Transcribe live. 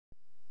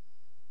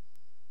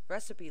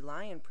Recipe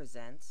Lion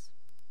presents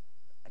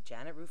a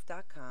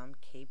JanetRoof.com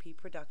KP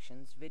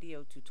Productions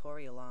video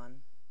tutorial on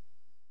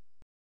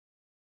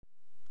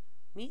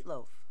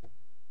meatloaf.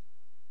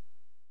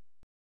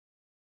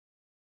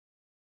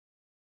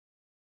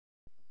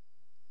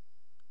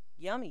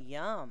 Yummy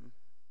yum!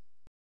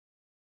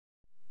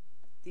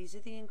 These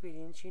are the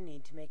ingredients you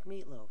need to make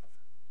meatloaf.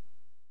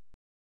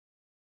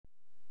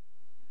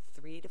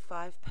 3 to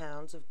 5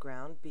 pounds of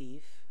ground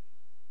beef,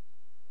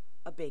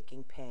 a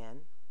baking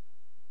pan,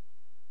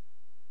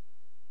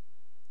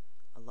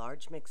 a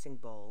large mixing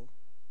bowl,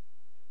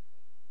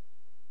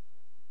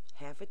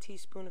 half a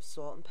teaspoon of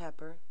salt and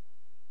pepper,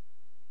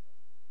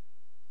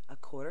 a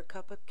 1/4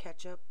 cup of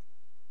ketchup,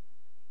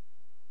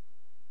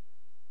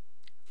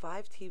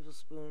 5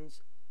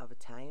 tablespoons of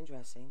Italian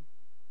dressing,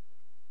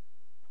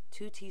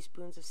 2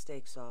 teaspoons of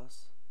steak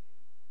sauce,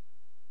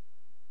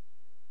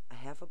 a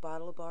half a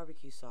bottle of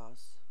barbecue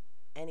sauce,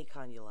 any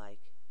kind you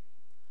like,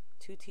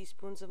 2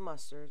 teaspoons of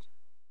mustard,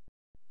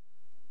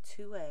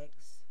 2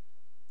 eggs,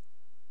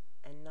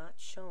 and not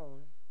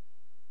shown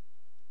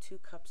 2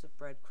 cups of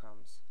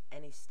breadcrumbs,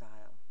 any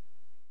style.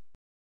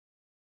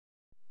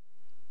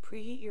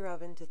 Preheat your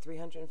oven to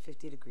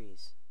 350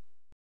 degrees.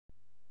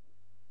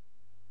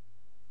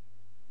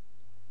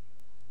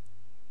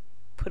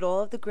 Put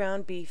all of the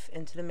ground beef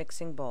into the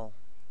mixing bowl.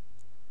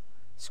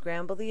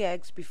 Scramble the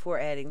eggs before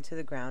adding to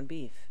the ground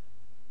beef.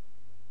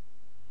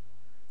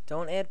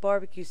 Don't add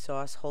barbecue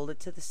sauce, hold it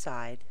to the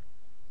side,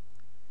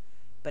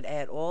 but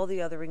add all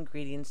the other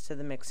ingredients to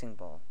the mixing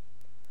bowl.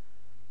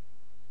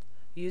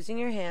 Using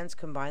your hands,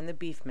 combine the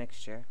beef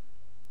mixture,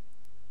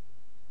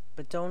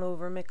 but don't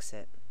overmix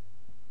it.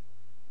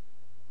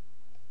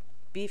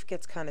 Beef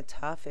gets kind of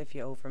tough if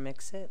you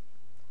overmix it.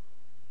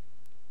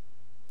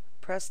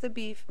 Press the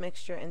beef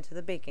mixture into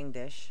the baking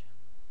dish.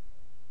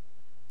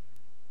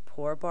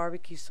 Pour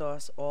barbecue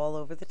sauce all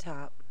over the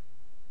top.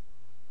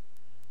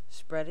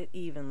 Spread it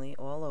evenly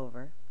all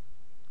over.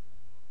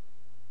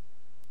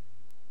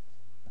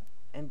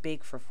 And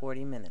bake for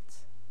 40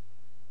 minutes.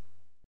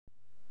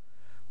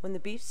 When the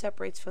beef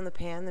separates from the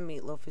pan, the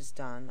meatloaf is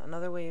done.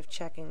 Another way of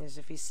checking is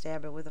if you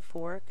stab it with a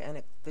fork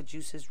and the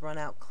juices run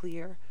out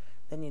clear,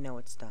 then you know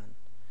it's done.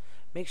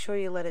 Make sure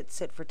you let it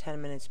sit for 10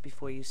 minutes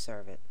before you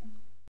serve it.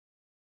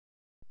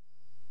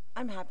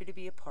 I'm happy to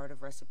be a part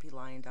of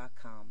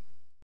RecipeLion.com.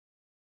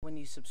 When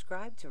you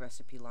subscribe to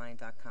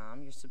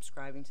RecipeLion.com, you're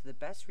subscribing to the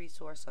best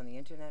resource on the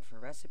internet for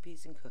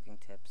recipes and cooking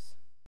tips.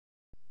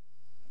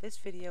 This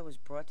video was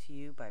brought to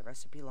you by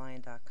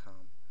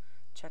RecipeLion.com.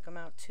 Check them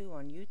out too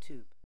on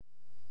YouTube.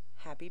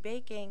 Happy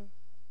baking!